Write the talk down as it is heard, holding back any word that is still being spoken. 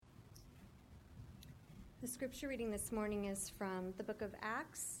The scripture reading this morning is from the book of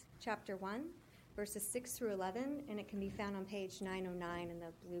Acts, chapter 1, verses 6 through 11, and it can be found on page 909 in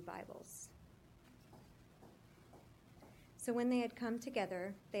the blue Bibles. So when they had come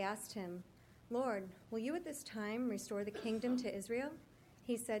together, they asked him, "Lord, will you at this time restore the kingdom to Israel?"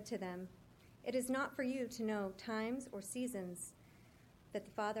 He said to them, "It is not for you to know times or seasons that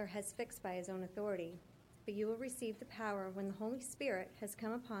the Father has fixed by his own authority, but you will receive the power when the Holy Spirit has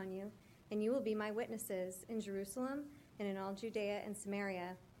come upon you, and you will be my witnesses in Jerusalem and in all Judea and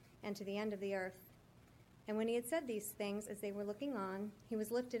Samaria and to the end of the earth." And when he had said these things, as they were looking on, he was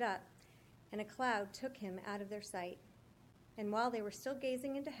lifted up, and a cloud took him out of their sight. And while they were still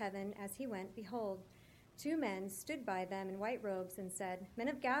gazing into heaven as he went, behold, two men stood by them in white robes and said, "Men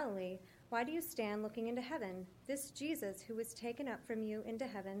of Galilee, why do you stand looking into heaven? This Jesus who was taken up from you into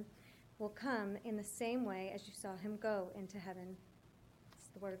heaven will come in the same way as you saw him go into heaven." It's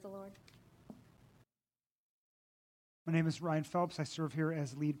the word of the Lord. My name is Ryan Phelps. I serve here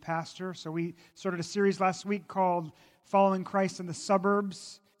as lead pastor. So we started a series last week called Following Christ in the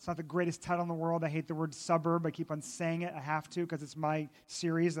Suburbs. It's not the greatest title in the world. I hate the word suburb. I keep on saying it. I have to because it's my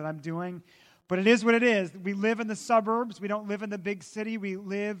series that I'm doing. But it is what it is. We live in the suburbs. We don't live in the big city. We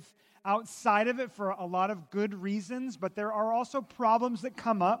live outside of it for a lot of good reasons. But there are also problems that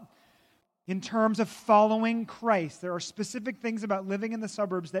come up in terms of following Christ. There are specific things about living in the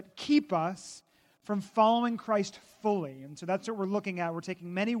suburbs that keep us from following Christ fully. And so that's what we're looking at. We're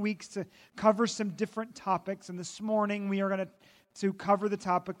taking many weeks to cover some different topics. And this morning we are going to cover the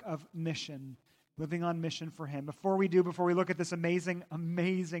topic of mission, living on mission for Him. Before we look at this amazing,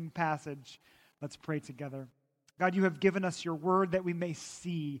 amazing passage, let's pray together. God, you have given us your word that we may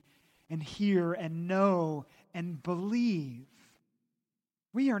see and hear and know and believe.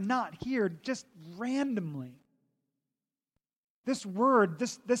 We are not here just randomly. This word,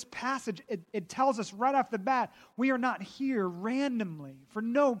 this passage, it tells us right off the bat, we are not here randomly, for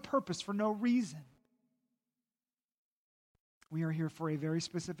no purpose, for no reason. We are here for a very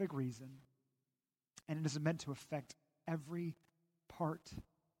specific reason, and it is meant to affect every part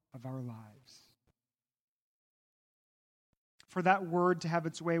of our lives. For that word to have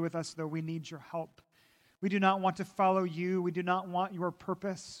its way with us, though, we need your help. We do not want to follow you. We do not want your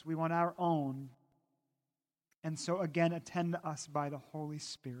purpose. We want our own. And so again, attend to us by the Holy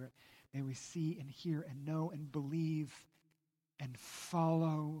Spirit. May we see and hear and know and believe and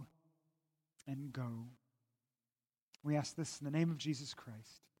follow and go. We ask this in the name of Jesus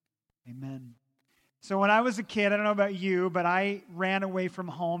Christ. Amen. So when I was a kid, I don't know about you, but I ran away from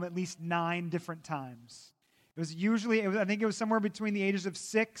home at least 9 different times. I think it was somewhere between the ages of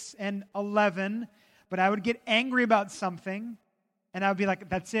 6 and 11, but I would get angry about something, and I would be like,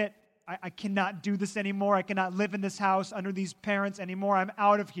 that's it. I cannot do this anymore. I cannot live in this house under these parents anymore. I'm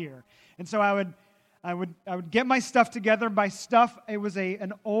out of here. And so I would get my stuff together. By stuff, it was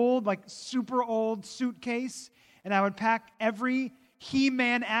an old, super old suitcase, and I would pack every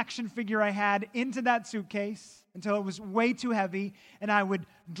He-Man action figure I had into that suitcase until it was way too heavy, and I would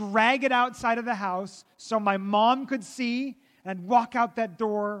drag it outside of the house so my mom could see, and I'd walk out that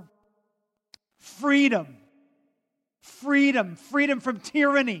door. Freedom. Freedom. Freedom from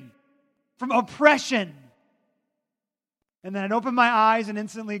tyranny. From oppression. And then I'd open my eyes and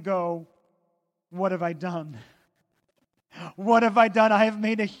instantly go, what have I done? What have I done? I have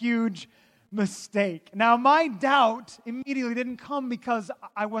made a huge mistake. Now, my doubt immediately didn't come because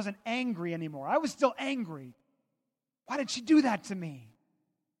I wasn't angry anymore. I was still angry. Why did she do that to me?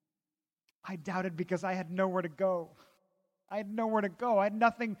 I doubted because I had nowhere to go. I had nowhere to go. I had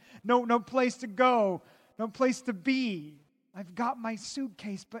nothing, no place to go, no place to be. I've got my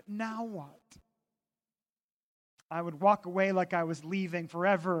suitcase, but now what? I would walk away like I was leaving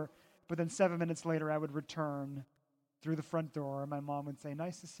forever, but then 7 minutes later I would return through the front door, and my mom would say,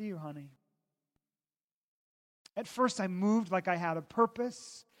 "Nice to see you, honey." At first I moved like I had a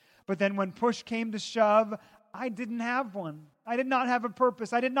purpose, but then when push came to shove, I didn't have one. I did not have a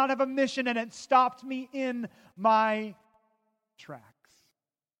purpose. I did not have a mission, and it stopped me in my tracks.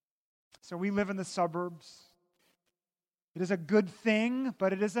 So we live in the suburbs. It is a good thing,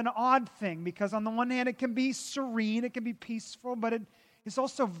 but it is an odd thing because on the one hand, it can be serene, it can be peaceful, but it is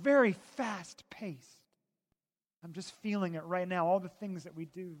also very fast-paced. I'm just feeling it right now, all the things that we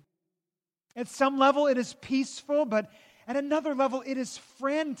do. At some level, it is peaceful, but at another level, it is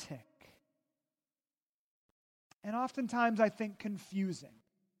frantic. And oftentimes, I think, confusing.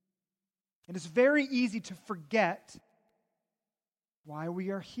 It is very easy to forget why we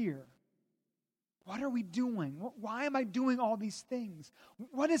are here. What are we doing? Why am I doing all these things?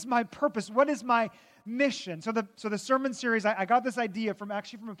 What is my purpose? What is my mission? So the sermon series, I got this idea from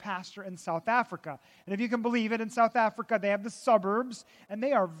a pastor in South Africa. And if you can believe it, in South Africa, they have the suburbs, and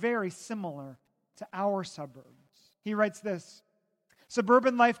they are very similar to our suburbs. He writes this: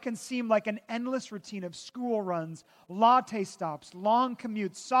 suburban life can seem like an endless routine of school runs, latte stops, long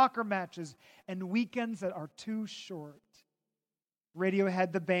commutes, soccer matches, and weekends that are too short.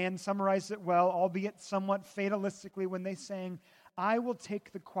 Radiohead, the band, summarized it well, albeit somewhat fatalistically, when they sang, "I will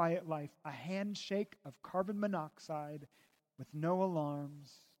take the quiet life, a handshake of carbon monoxide with no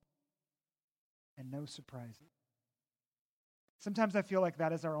alarms and no surprises." Sometimes I feel like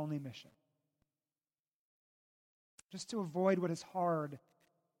that is our only mission. Just to avoid what is hard,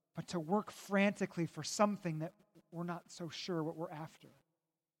 but to work frantically for something that we're not so sure what we're after.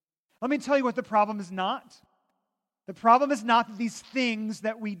 Let me tell you what the problem is not. The problem is not that these things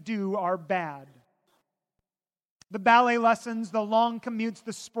that we do are bad. The ballet lessons, the long commutes,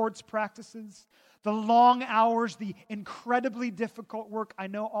 the sports practices, the long hours, the incredibly difficult work. I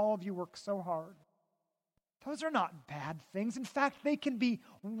know all of you work so hard. Those are not bad things. In fact, they can be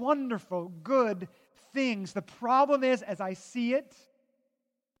wonderful, good things. The problem is, as I see it,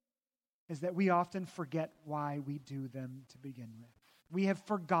 is that we often forget why we do them to begin with. We have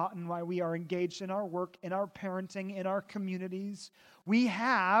forgotten why we are engaged in our work, in our parenting, in our communities. We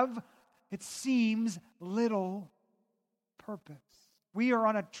have, it seems, little purpose. We are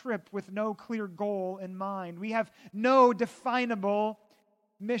on a trip with no clear goal in mind. We have no definable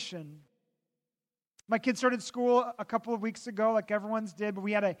mission. My kids started school a couple of weeks ago, like everyone's did, but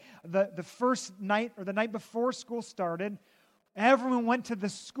we had the first night, or the night before school started, everyone went to the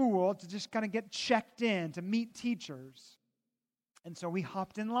school to just kind of get checked in, to meet teachers. And so we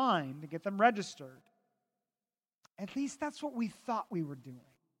hopped in line to get them registered. At least that's what we thought we were doing.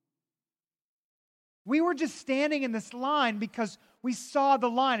 We were just standing in this line because we saw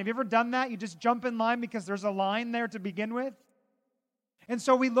the line. Have you ever done that? You just jump in line because there's a line there to begin with? And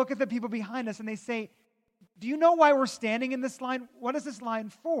so we look at the people behind us and they say, "Do you know why we're standing in this line? What is this line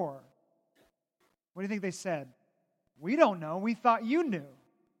for?" What do you think they said? "We don't know. We thought you knew."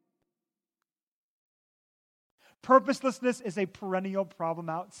 Purposelessness is a perennial problem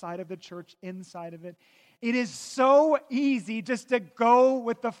outside of the church, inside of it. It is so easy just to go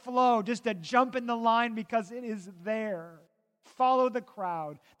with the flow, just to jump in the line because it is there. Follow the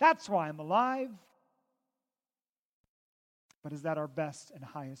crowd. That's why I'm alive. But is that our best and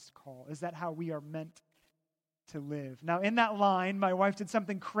highest call? Is that how we are meant to live? Now, in that line, my wife did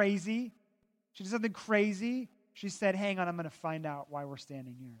something crazy. She did something crazy. She said, "Hang on, I'm going to find out why we're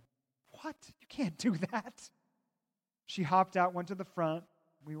standing here." What? You can't do that. She hopped out, went to the front.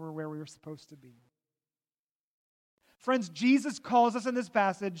 We were where we were supposed to be. Friends, Jesus calls us in this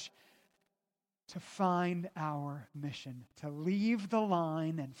passage to find our mission, to leave the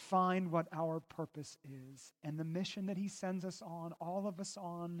line and find what our purpose is. And the mission that he sends us on, all of us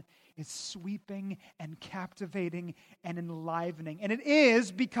on, is sweeping and captivating and enlivening. And it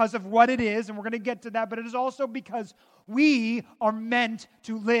is because of what it is, and we're going to get to that, but it is also because we are meant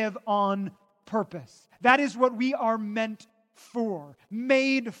to live on purpose. That is what we are meant for,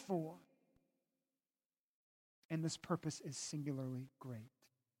 made for. And this purpose is singularly great,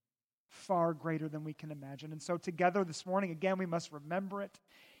 far greater than we can imagine. And so together this morning, again, we must remember it.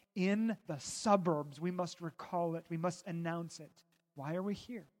 In the suburbs, we must recall it. We must announce it. Why are we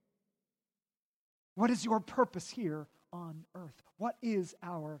here? What is your purpose here on earth? What is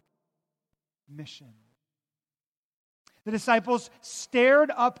our mission? The disciples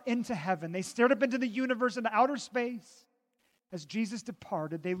stared up into heaven. They stared up into the universe, into outer space. As Jesus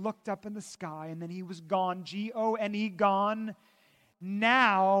departed, they looked up in the sky, and then he was gone, G-O-N-E, gone.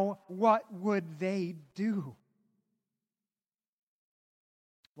 Now, what would they do?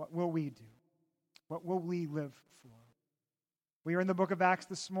 What will we do? What will we live for? We are in the book of Acts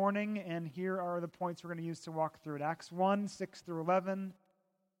this morning, and here are the points we're going to use to walk through it. Acts 1, 6 through 11.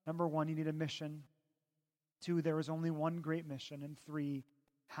 Number 1, you need a mission. 2, there is only one great mission. And 3,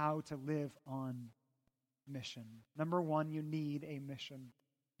 how to live on mission. Number 1, you need a mission.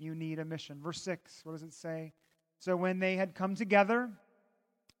 You need a mission. Verse 6, what does it say? So when they had come together,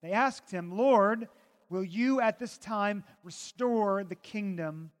 they asked him, "Lord, will you at this time restore the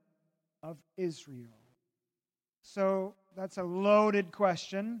kingdom of Israel?" So that's a loaded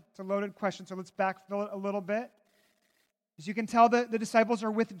question. It's a loaded question, so let's backfill it a little bit. As you can tell, the disciples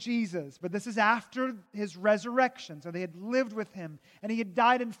are with Jesus, but this is after his resurrection. So they had lived with him, and he had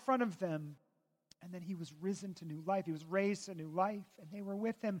died in front of them. And then he was risen to new life. He was raised to new life, and they were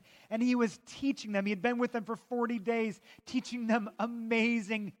with him. And he was teaching them. He had been with them for 40 days, teaching them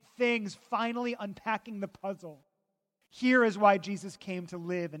amazing things, finally unpacking the puzzle. Here is why Jesus came to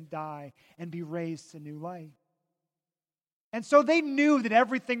live and die and be raised to new life. And so they knew that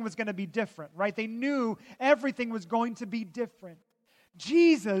everything was going to be different, right? They knew everything was going to be different.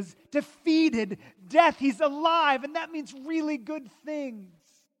 Jesus defeated death. He's alive, and that means really good things.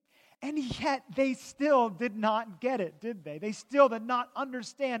 And yet they still did not get it, did they? They still did not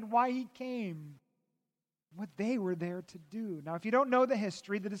understand why he came, what they were there to do. Now, if you don't know the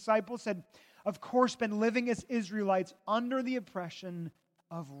history, the disciples had, of course, been living as Israelites under the oppression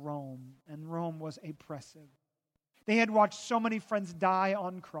of Rome, and Rome was oppressive. They had watched so many friends die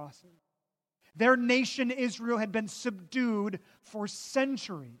on crosses. Their nation, Israel, had been subdued for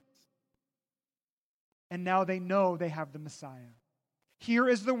centuries. And now they know they have the Messiah. Here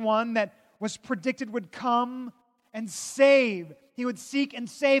is the one that was predicted would come and save. He would seek and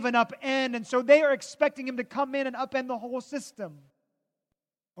save and upend. And so they are expecting him to come in and upend the whole system,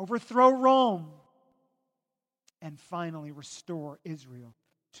 overthrow Rome, and finally restore Israel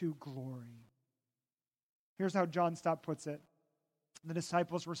to glory. Here's how John Stott puts it. The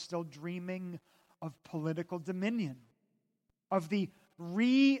disciples were still dreaming of political dominion, of the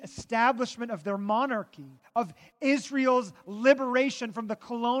re-establishment of their monarchy, of Israel's liberation from the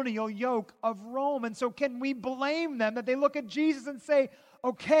colonial yoke of Rome. And so can we blame them that they look at Jesus and say,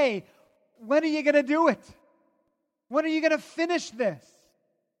 okay, when are you going to do it? When are you going to finish this?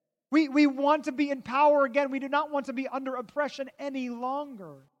 We want to be in power again. We do not want to be under oppression any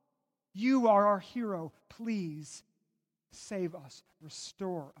longer. You are our hero. Please save us.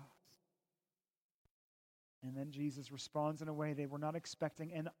 Restore us. And then Jesus responds in a way they were not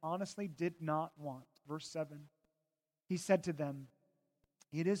expecting and honestly did not want. Verse 7, he said to them,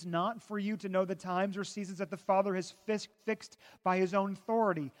 "It is not for you to know the times or seasons that the Father has fixed by his own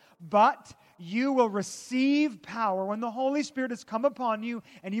authority, but you will receive power when the Holy Spirit has come upon you,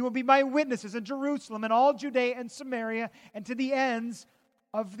 and you will be my witnesses in Jerusalem and all Judea and Samaria and to the ends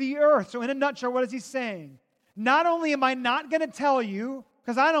of the earth." So in a nutshell, what is he saying? Not only am I not going to tell you,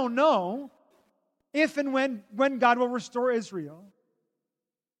 because I don't know, if and when God will restore Israel,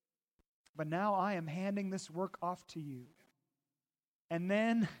 but now I am handing this work off to you. And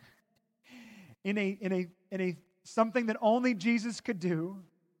then, in a something that only Jesus could do,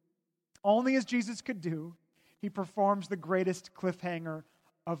 only as Jesus could do, he performs the greatest cliffhanger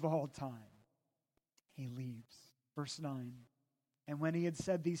of all time. He leaves. Verse 9. And when he had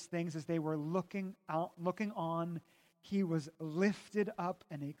said these things, as they were looking on, he was lifted up,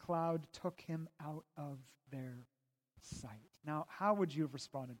 and a cloud took him out of their sight. Now, how would you have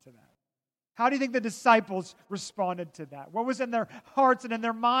responded to that? How do you think the disciples responded to that? What was in their hearts and in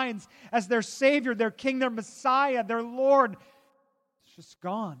their minds as their Savior, their King, their Messiah, their Lord? It's just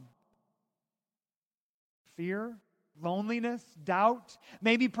gone. Fear, loneliness, doubt,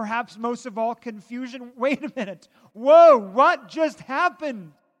 maybe perhaps most of all confusion. Wait a minute. Whoa, what just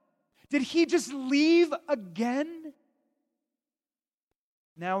happened? Did he just leave again?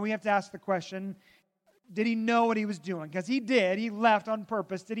 Now we have to ask the question, did he know what he was doing? Because he did. He left on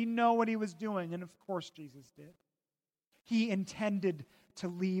purpose. Did he know what he was doing? And of course Jesus did. He intended to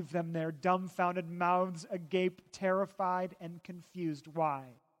leave them there, dumbfounded, mouths agape, terrified, and confused. Why?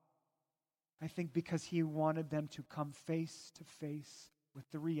 I think because he wanted them to come face to face with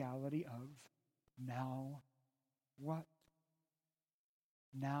the reality of, now what?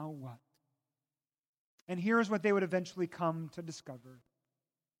 Now what? And here's what they would eventually come to discover.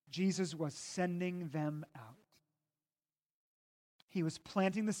 Jesus was sending them out. He was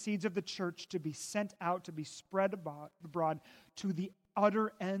planting the seeds of the church to be sent out, to be spread abroad to the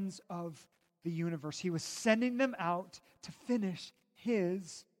utter ends of the universe. He was sending them out to finish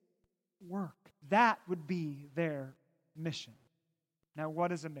his work. That would be their mission. Now,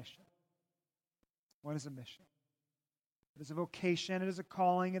 what is a mission? What is a mission? It is a vocation, it is a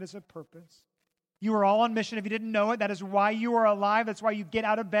calling, it is a purpose. You are all on mission. If you didn't know it, that is why you are alive. That's why you get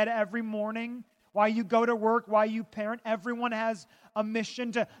out of bed every morning, why you go to work, why you parent. Everyone has a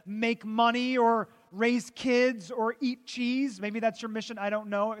mission to make money or raise kids or eat cheese. Maybe that's your mission. I don't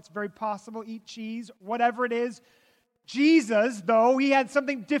know. It's very possible. Eat cheese. Whatever it is. Jesus, though, he had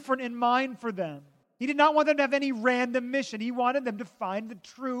something different in mind for them. He did not want them to have any random mission. He wanted them to find the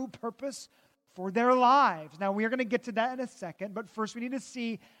true purpose for their lives. Now, we are going to get to that in a second, but first we need to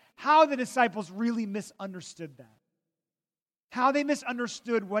see how the disciples really misunderstood that. How they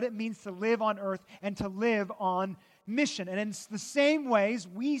misunderstood what it means to live on earth and to live on mission. And in the same ways,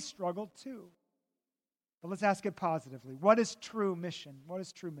 we struggle too. But let's ask it positively. What is true mission? What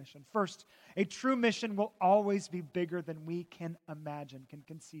is true mission? First, a true mission will always be bigger than we can imagine, can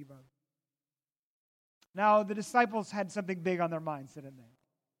conceive of. Now, the disciples had something big on their minds, didn't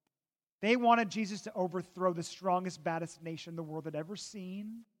they? They wanted Jesus to overthrow the strongest, baddest nation the world had ever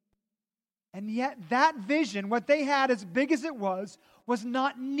seen. And yet that vision, what they had, as big as it was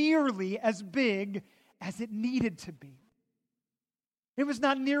not nearly as big as it needed to be. It was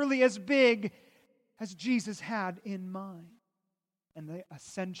not nearly as big as Jesus had in mind. And the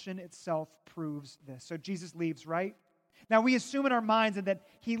ascension itself proves this. So Jesus leaves, right? Now we assume in our minds that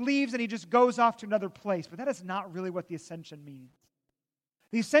he leaves and he just goes off to another place, but that is not really what the ascension means.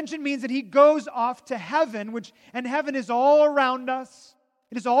 The ascension means that he goes off to heaven, and heaven is all around us.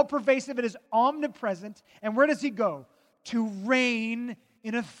 It is all pervasive. It is omnipresent. And where does he go? To reign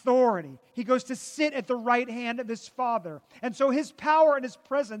in authority. He goes to sit at the right hand of his Father. And so his power and his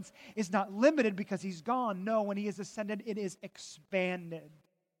presence is not limited because he's gone. No, when he is ascended, it is expanded.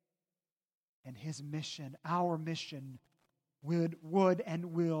 And his mission, our mission, would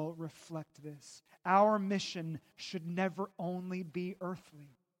and will reflect this. Our mission should never only be earthly.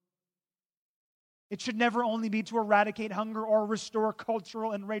 It should never only be to eradicate hunger or restore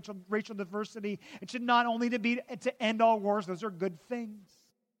cultural and racial diversity. It should not only be to end all wars. Those are good things.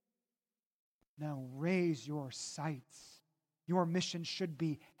 Now raise your sights. Your mission should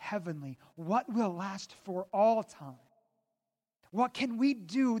be heavenly. What will last for all time? What can we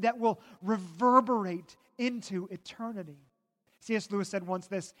do that will reverberate into eternity? C.S. Lewis said once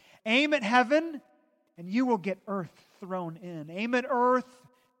this: aim at heaven and you will get earth thrown in. Aim at earth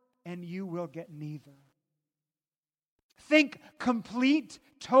and you will get neither. Think complete,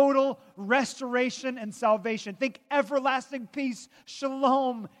 total restoration and salvation. Think everlasting peace,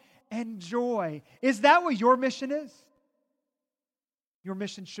 shalom, and joy. Is that what your mission is? Your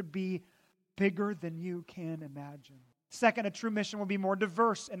mission should be bigger than you can imagine. Second, a true mission will be more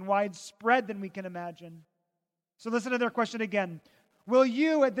diverse and widespread than we can imagine. So listen to their question again. Will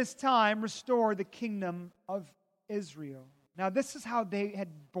you at this time restore the kingdom of Israel? Now, this is how they had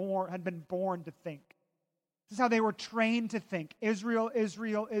been born to think. This is how they were trained to think. Israel,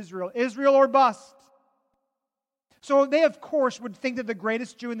 Israel, Israel. Israel or bust. So they, of course, would think that the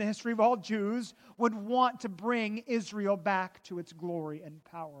greatest Jew in the history of all Jews would want to bring Israel back to its glory and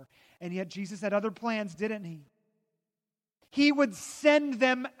power. And yet Jesus had other plans, didn't he? He would send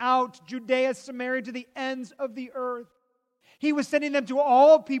them out, Judea, Samaria, to the ends of the earth. He was sending them to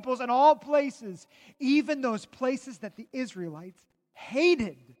all peoples and all places, even those places that the Israelites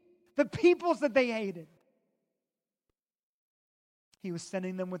hated, the peoples that they hated. He was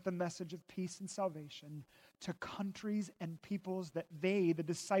sending them with the message of peace and salvation to countries and peoples that they, the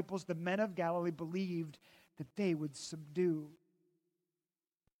disciples, the men of Galilee, believed that they would subdue.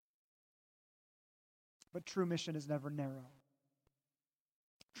 But true mission is never narrow.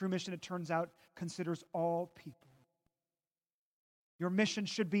 True mission, it turns out, considers all people. Your mission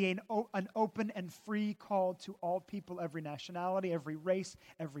should be an open and free call to all people, every nationality, every race,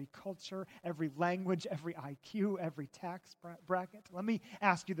 every culture, every language, every IQ, every tax bracket. Let me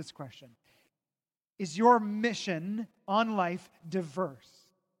ask you this question. Is your mission on life diverse?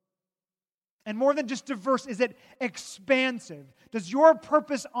 And more than just diverse, is it expansive? Does your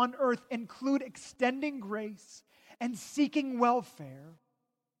purpose on earth include extending grace and seeking welfare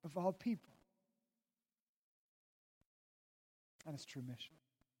of all people? That is true mission.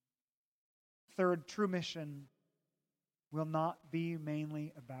 Third, true mission will not be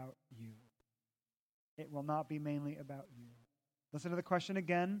mainly about you. It will not be mainly about you. Listen to the question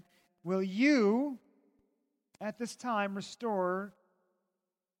again. Will you, at this time, restore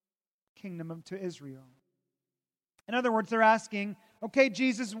kingdom to Israel? In other words, they're asking, okay,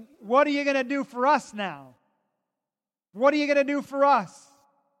 Jesus, what are you going to do for us now? What are you going to do for us?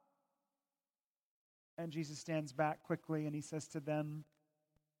 And Jesus stands back quickly and he says to them,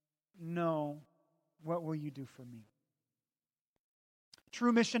 no, what will you do for me?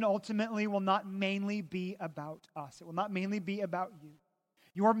 True mission ultimately will not mainly be about us. It will not mainly be about you.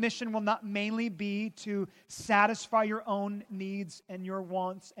 Your mission will not mainly be to satisfy your own needs and your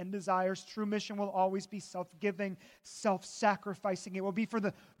wants and desires. True mission will always be self-giving, self-sacrificing. It will be for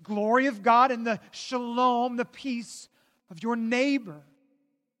the glory of God and the shalom, the peace of your neighbor.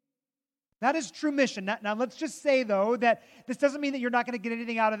 That is true mission. Now, let's just say, though, that this doesn't mean that you're not going to get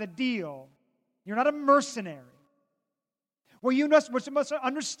anything out of the deal. You're not a mercenary. What you must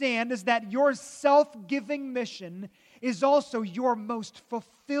understand is that your self-giving mission is also your most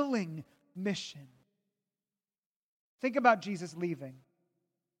fulfilling mission. Think about Jesus leaving.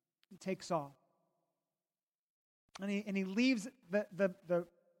 He takes off. And he leaves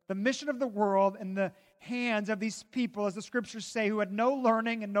the the mission of the world in the hands of these people, as the scriptures say, who had no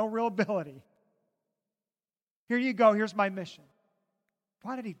learning and no real ability. Here you go, here's my mission.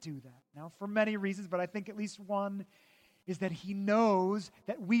 Why did he do that? Now, for many reasons, but I think at least one is that he knows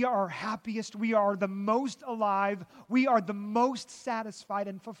that we are happiest, we are the most alive, we are the most satisfied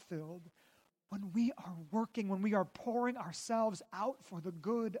and fulfilled when we are working, when we are pouring ourselves out for the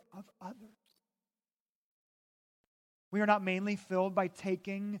good of others. We are not mainly filled by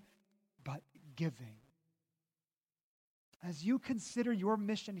taking, but giving. As you consider your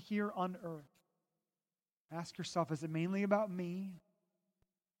mission here on earth, ask yourself, is it mainly about me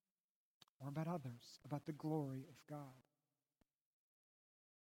or about others, about the glory of God?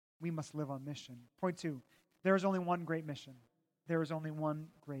 We must live on mission. Point 2, there is only one great mission. There is only one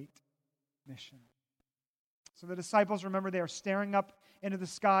great mission. So the disciples, remember, they are staring up into the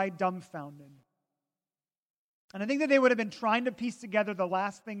sky, dumbfounded. And I think that they would have been trying to piece together the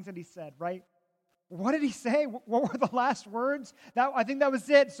last things that he said, right? What did he say? What were the last words? I think that was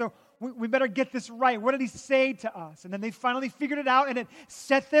it. So we better get this right. What did he say to us? And then they finally figured it out, and it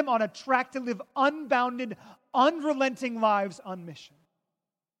set them on a track to live unbounded, unrelenting lives on mission.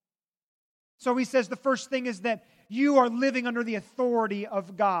 So he says the first thing is that you are living under the authority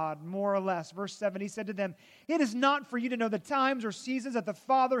of God, more or less. Verse 7, he said to them, "It is not for you to know the times or seasons that the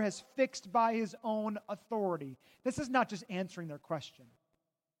Father has fixed by his own authority." This is not just answering their question.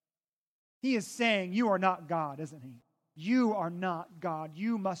 He is saying, you are not God, isn't he? You are not God.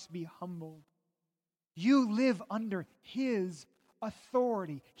 You must be humbled. You live under his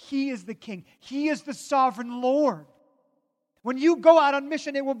authority. He is the king. He is the sovereign Lord. When you go out on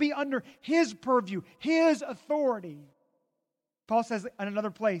mission, it will be under his purview, his authority. Paul says in another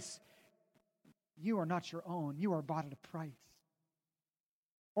place, you are not your own. You are bought at a price.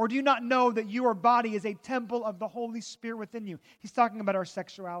 Or do you not know that your body is a temple of the Holy Spirit within you? He's talking about our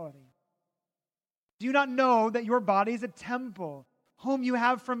sexuality. Do you not know that your body is a temple whom you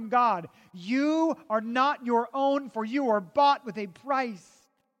have from God? You are not your own, for you are bought with a price.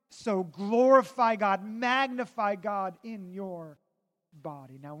 So glorify God, magnify God in your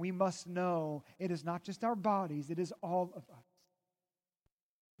body. Now we must know it is not just our bodies, it is all of us.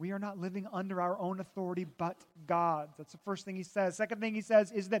 We are not living under our own authority, but God's. That's the first thing he says. Second thing he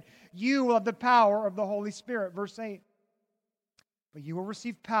says is that you will have the power of the Holy Spirit. Verse 8. But you will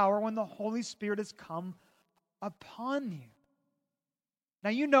receive power when the Holy Spirit has come upon you. Now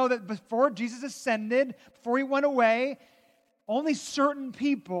you know that before Jesus ascended, before he went away, only certain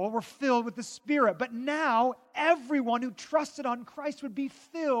people were filled with the Spirit. But now, everyone who trusted on Christ would be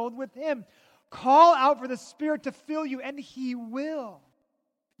filled with him. Call out for the Spirit to fill you, and he will.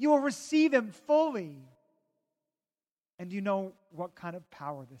 You will receive him fully. And do you know what kind of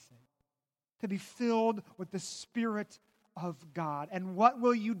power this is? To be filled with the Spirit of God. And what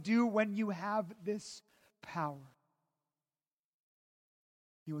will you do when you have this power?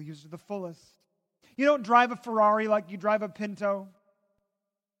 You will use it to the fullest. You don't drive a Ferrari like you drive a Pinto.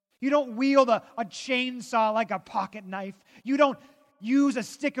 You don't wield a chainsaw like a pocket knife. You don't use a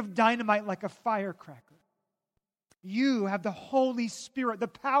stick of dynamite like a firecracker. You have the Holy Spirit, the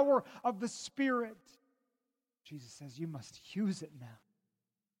power of the Spirit. Jesus says you must use it now.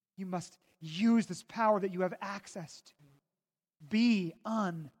 You must use this power that you have access to. Be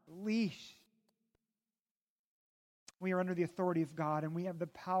unleashed. We are under the authority of God, and we have the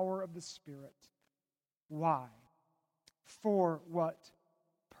power of the Spirit. Why? For what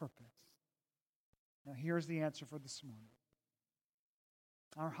purpose? Now here's the answer for this morning.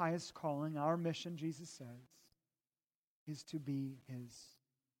 Our highest calling, our mission, Jesus says, is to be his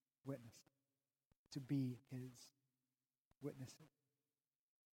witnesses. To be his witnesses.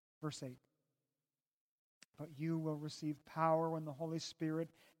 Verse 8. But you will receive power when the Holy Spirit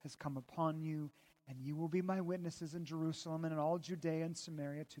has come upon you, and you will be my witnesses in Jerusalem and in all Judea and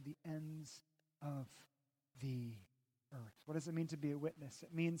Samaria to the ends of the earth. What does it mean to be a witness?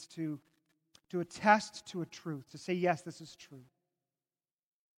 It means to attest to a truth, to say, yes, this is true.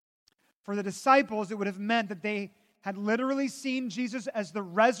 For the disciples, it would have meant that they had literally seen Jesus as the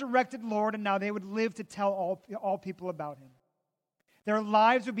resurrected Lord, and now they would live to tell all people about him. Their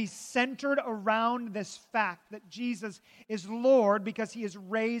lives would be centered around this fact that Jesus is Lord because he is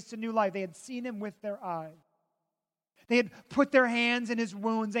raised to new life. They had seen him with their eyes. They had put their hands in his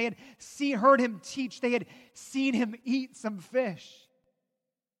wounds. They had heard him teach. They had seen him eat some fish.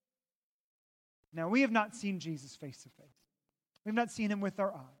 Now, we have not seen Jesus face to face. We've not seen him with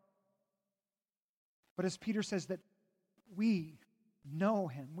our eyes. But as Peter says that we know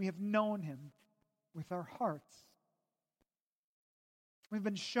him. We have known him with our hearts. We've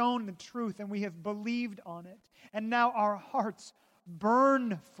been shown the truth and we have believed on it. And now our hearts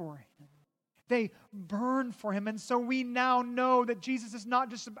burn for him. They burn for him. And so we now know that Jesus is not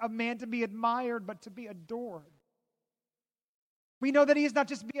just a man to be admired, but to be adored. We know that he is not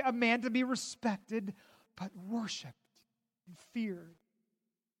just a man to be respected, but worshiped and feared.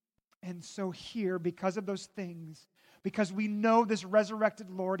 And so here, because of those things, because we know this resurrected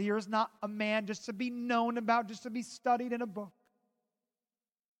Lord, here is not a man just to be known about, just to be studied in a book,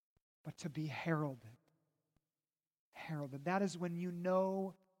 but to be heralded. Heralded. That is when you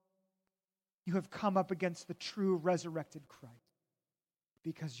know you have come up against the true resurrected Christ,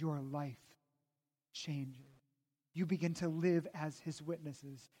 because your life changes. You begin to live as his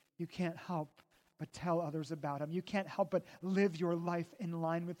witnesses. You can't help but tell others about him. You can't help but live your life in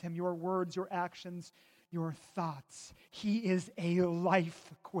line with him. Your words, your actions, your thoughts. He is a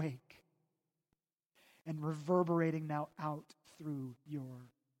life quake and reverberating now out through your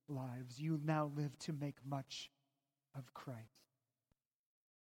lives. You now live to make much of Christ.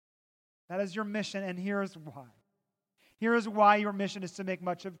 That is your mission, and here is why. Here is why your mission is to make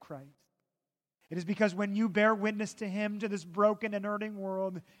much of Christ. It is because when you bear witness to him, to this broken and hurting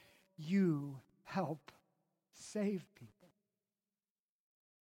world, you help save people.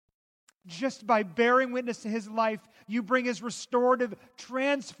 Just by bearing witness to his life, you bring his restorative,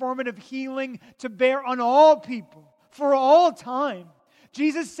 transformative healing to bear on all people for all time.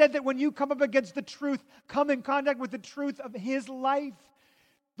 Jesus said that when you come up against the truth, come in contact with the truth of his life,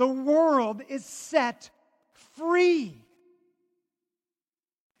 the world is set free.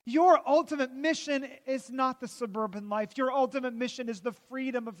 Your ultimate mission is not the suburban life. Your ultimate mission is the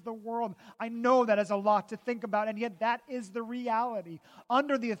freedom of the world. I know that is a lot to think about, and yet that is the reality.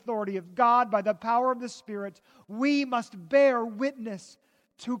 Under the authority of God, by the power of the Spirit, we must bear witness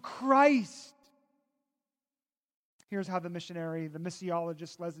to Christ. Here's how the missionary, the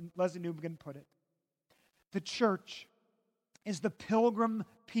missiologist Leslie Newbigin put it. The church is the pilgrim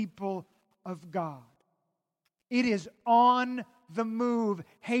people of God. It is on the move,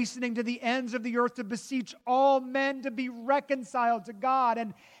 hastening to the ends of the earth to beseech all men to be reconciled to God,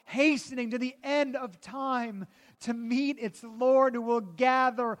 and hastening to the end of time to meet its Lord, who will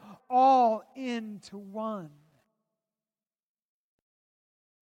gather all into one.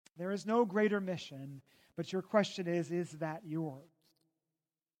 There is no greater mission, but your question is that yours?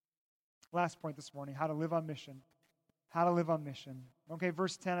 Last point this morning, how to live on mission. How to live on mission. Okay,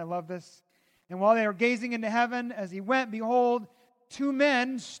 verse 10, I love this. And while they were gazing into heaven, as he went, behold, 2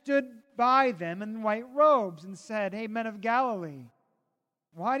 men stood by them in white robes and said, Hey, men of Galilee,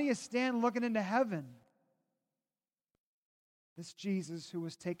 why do you stand looking into heaven? This Jesus who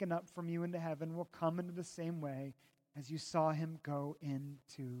was taken up from you into heaven will come into the same way as you saw him go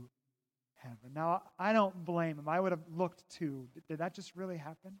into heaven. Now, I don't blame him. I would have looked too. Did that just really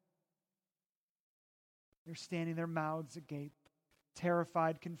happen? They're standing, their mouths agape,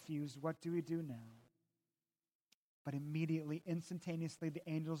 terrified, confused. What do we do now? But immediately, instantaneously, the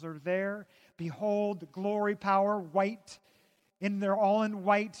angels are there. Behold, the glory, power, white. They're all in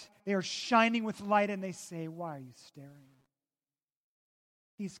white. They are shining with light, and they say, Why are you staring?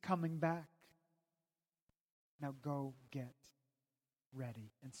 He's coming back. Now go get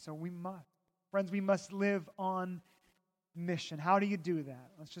ready. And so we must. Friends, we must live on mission. How do you do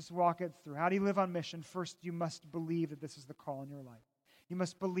that? Let's just walk it through. How do you live on mission? First, you must believe that this is the call in your life. You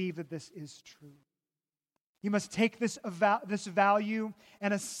must believe that this is true. You must take this value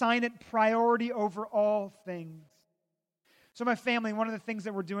and assign it priority over all things. So my family, one of the things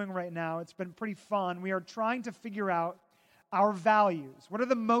that we're doing right now, it's been pretty fun. We are trying to figure out our values. What are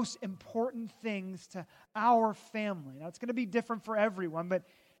the most important things to our family? Now, it's going to be different for everyone, but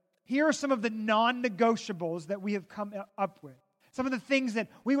here are some of the non-negotiables that we have come up with. Some of the things that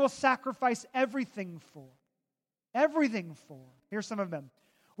we will sacrifice everything for. Everything for. Here's some of them.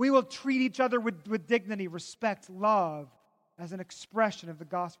 We will treat each other with dignity, respect, love as an expression of the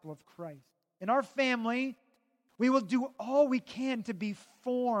gospel of Christ. In our family, we will do all we can to be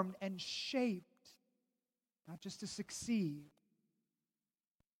formed and shaped, not just to succeed.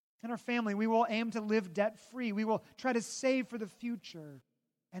 In our family, we will aim to live debt-free. We will try to save for the future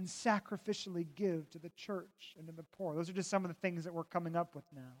and sacrificially give to the church and to the poor. Those are just some of the things that we're coming up with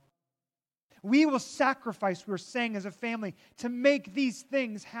now. We will sacrifice, we're saying as a family, to make these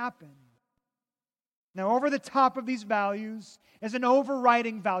things happen. Now, over the top of these values is an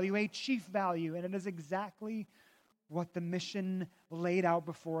overriding value, a chief value, and it is exactly what the mission laid out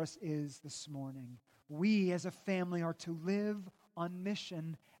before us is this morning. We as a family are to live on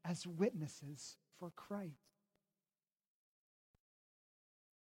mission as witnesses for Christ.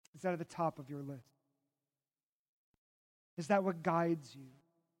 Is that at the top of your list? Is that what guides you?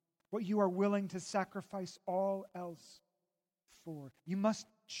 What you are willing to sacrifice all else for. You must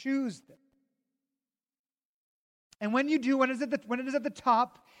choose this. And when you do, when it is at the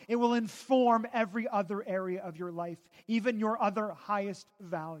top, it will inform every other area of your life, even your other highest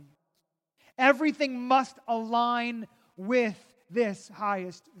values. Everything must align with this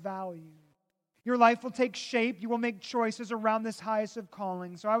highest value. Your life will take shape. You will make choices around this highest of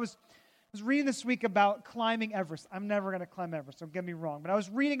calling. So I was reading this week about climbing Everest. I'm never going to climb Everest, don't get me wrong. But I was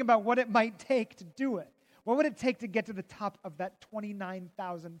reading about what it might take to do it. What would it take to get to the top of that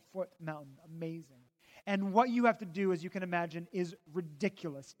 29,000-foot mountain? Amazing. And what you have to do, as you can imagine, is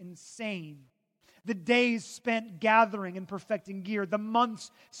ridiculous, insane. The days spent gathering and perfecting gear, the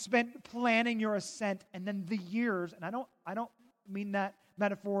months spent planning your ascent, and then the years, and I don't mean that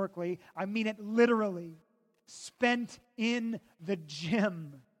metaphorically, I mean it literally, spent in the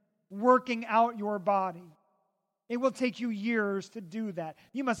gym, working out your body. It will take you years to do that.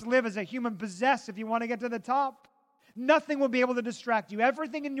 You must live as a human possessed if you want to get to the top. Nothing will be able to distract you.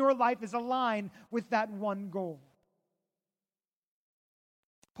 Everything in your life is aligned with that one goal.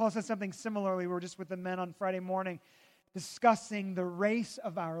 Paul says something similarly. We were just with the men on Friday morning discussing the race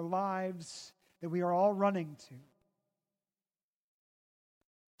of our lives that we are all running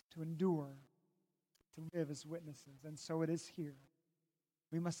to endure, to live as witnesses. And so it is here.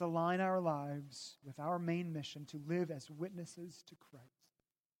 We must align our lives with our main mission to live as witnesses to Christ.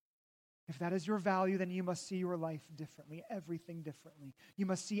 If that is your value, then you must see your life differently, everything differently. You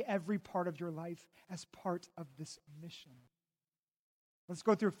must see every part of your life as part of this mission. Let's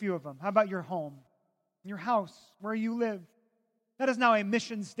go through a few of them. How about your home? Your house, where you live. That is now a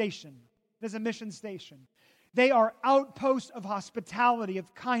mission station. It is a mission station. They are outposts of hospitality,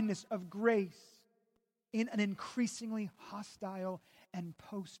 of kindness, of grace in an increasingly hostile and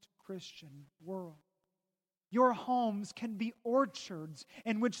post-Christian world. Your homes can be orchards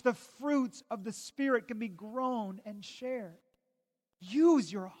in which the fruits of the Spirit can be grown and shared.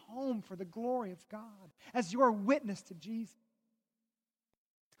 Use your home for the glory of God as your witness to Jesus.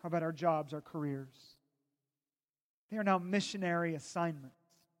 How about our jobs, our careers? They are now missionary assignments.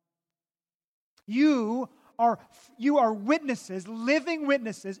 You are witnesses, living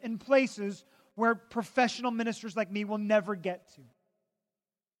witnesses in places where professional ministers like me will never get to.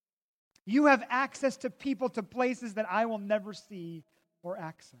 You have access to people, to places that I will never see or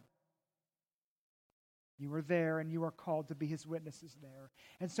access. You are there and you are called to be His witnesses there.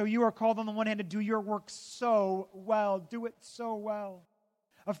 And so you are called on the one hand to do your work so well. Do it so well.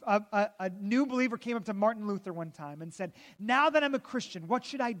 A new believer came up to Martin Luther one time and said, "Now that I'm a Christian, what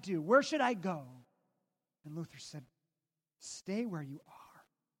should I do? Where should I go?" And Luther said, "Stay where you are.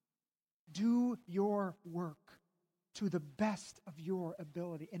 Do your work to the best of your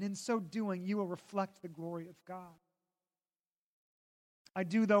ability. And in so doing, you will reflect the glory of God." I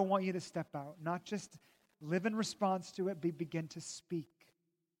do, though, want you to step out, not just live in response to it, but begin to speak.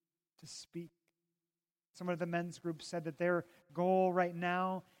 To speak. Someone at the men's group said that their goal right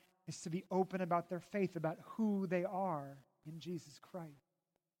now is to be open about their faith, about who they are in Jesus Christ.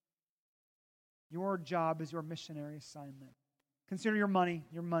 Your job is your missionary assignment. Consider your money,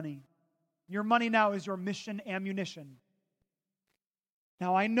 your money. Your money now is your mission ammunition.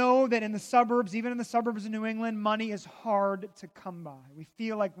 Now, I know that in the suburbs, even in the suburbs of New England, money is hard to come by. We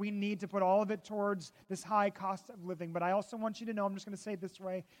feel like we need to put all of it towards this high cost of living. But I also want you to know, I'm just going to say it this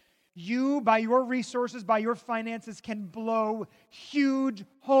way, you, by your resources, by your finances, can blow huge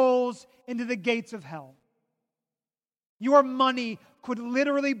holes into the gates of hell. Your money could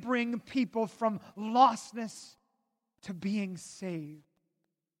literally bring people from lostness to being saved.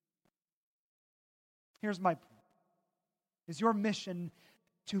 Here's my point. Is your mission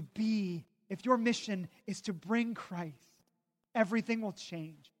to be, if your mission is to bring Christ, everything will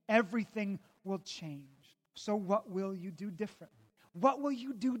change. Everything will change. So what will you do differently? What will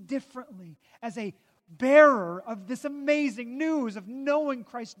you do differently as a bearer of this amazing news of knowing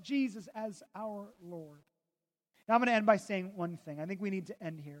Christ Jesus as our Lord? Now I'm going to end by saying one thing. I think we need to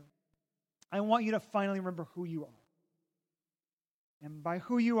end here. I want you to finally remember who you are. And by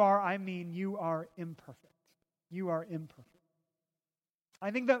who you are, I mean you are imperfect. You are imperfect.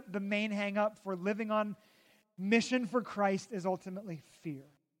 I think that the main hang-up for living on mission for Christ is ultimately fear.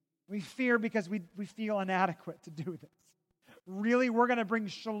 We fear because we feel inadequate to do this. Really, we're going to bring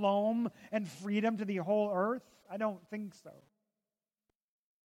shalom and freedom to the whole earth? I don't think so.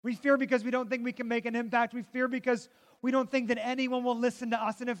 We fear because we don't think we can make an impact. We fear because we don't think that anyone will listen to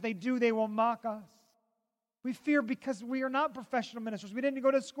us, and if they do, they will mock us. We fear because we are not professional ministers. We didn't go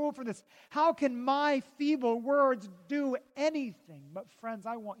to school for this. How can my feeble words do anything? But friends,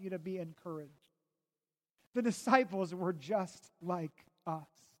 I want you to be encouraged. The disciples were just like us.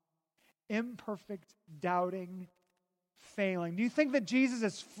 Imperfect, doubting, failing? Do you think that Jesus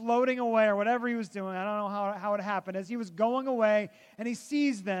is floating away or whatever he was doing? I don't know how it happened. As he was going away and he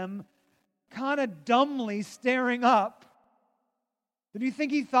sees them kind of dumbly staring up, do you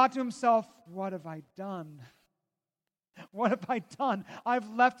think he thought to himself, what have I done? What have I done? I've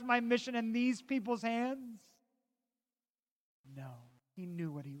left my mission in these people's hands? No, he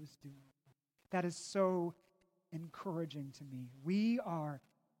knew what he was doing. That is so encouraging to me. We are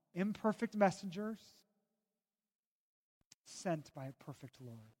imperfect messengers sent by a perfect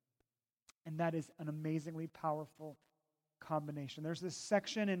Lord. And that is an amazingly powerful combination. There's this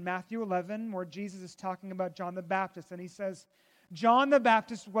section in Matthew 11 where Jesus is talking about John the Baptist, and he says, John the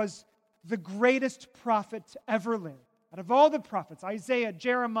Baptist was the greatest prophet to ever live. Out of all the prophets, Isaiah,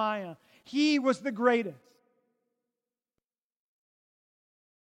 Jeremiah, he was the greatest.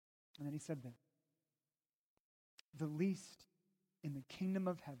 And then he said this, the least in the kingdom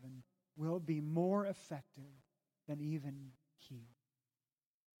of heaven will be more effective than even he.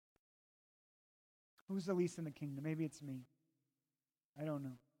 Who's the least in the kingdom? Maybe it's me. I don't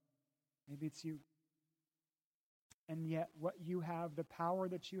know. Maybe it's you. And yet what you have, the power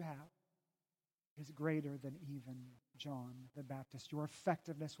that you have, is greater than even John the Baptist. Your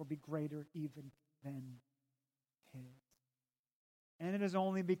effectiveness will be greater even than his. And it is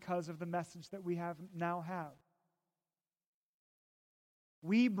only because of the message that we now have.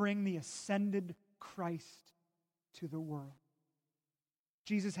 We bring the ascended Christ to the world.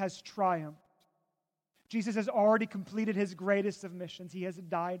 Jesus has triumphed. Jesus has already completed his greatest of missions. He has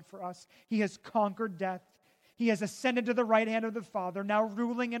died for us. He has conquered death. He has ascended to the right hand of the Father, now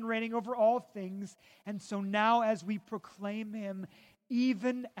ruling and reigning over all things. And so now as we proclaim him,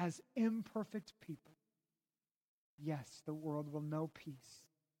 even as imperfect people, yes, the world will know peace,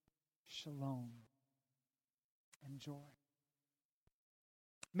 shalom, and joy.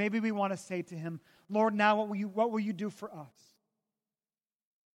 Maybe we want to say to him, Lord, now what will you do for us?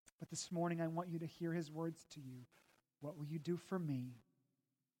 But this morning I want you to hear his words to you. What will you do for me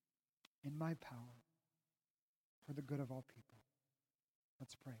in my power for the good of all people?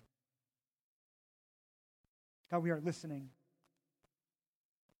 Let's pray. God, we are listening.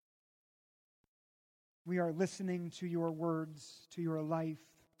 We are listening to your words, to your life,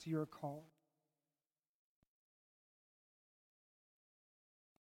 to your call.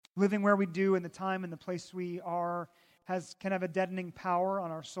 Living where we do in the time and the place we are can have a deadening power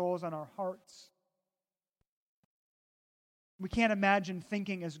on our souls, on our hearts. We can't imagine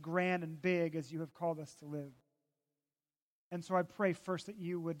thinking as grand and big as you have called us to live. And so I pray first that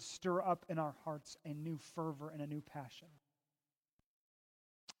you would stir up in our hearts a new fervor and a new passion.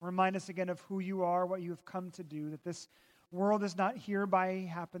 Remind us again of who you are, what you have come to do, that this world is not here by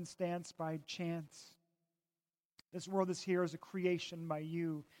happenstance, by chance. This world is here as a creation by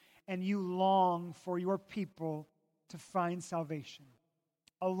you, and you long for your people to find salvation.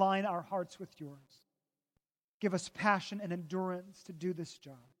 Align our hearts with yours. Give us passion and endurance to do this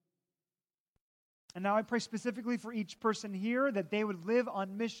job. And now I pray specifically for each person here that they would live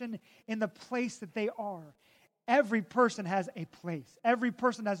on mission in the place that they are. Every person has a place. Every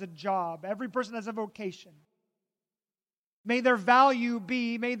person has a job. Every person has a vocation. May their value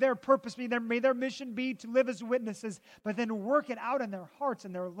be, may their purpose be, may their mission be to live as witnesses, but then work it out in their hearts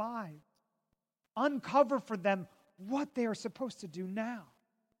and their lives. Uncover for them what they are supposed to do now.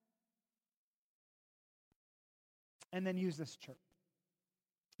 And then use this church.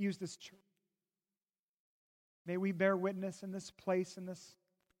 Use this church. May we bear witness in this place, in this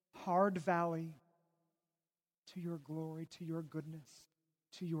hard valley, to your glory, to your goodness,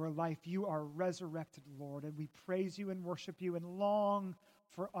 to your life. You are resurrected, Lord, and we praise you and worship you and long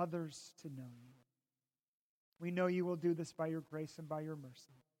for others to know you. We know you will do this by your grace and by your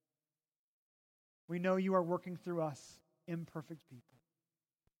mercy. We know you are working through us, imperfect people.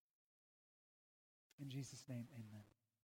 In Jesus' name, amen.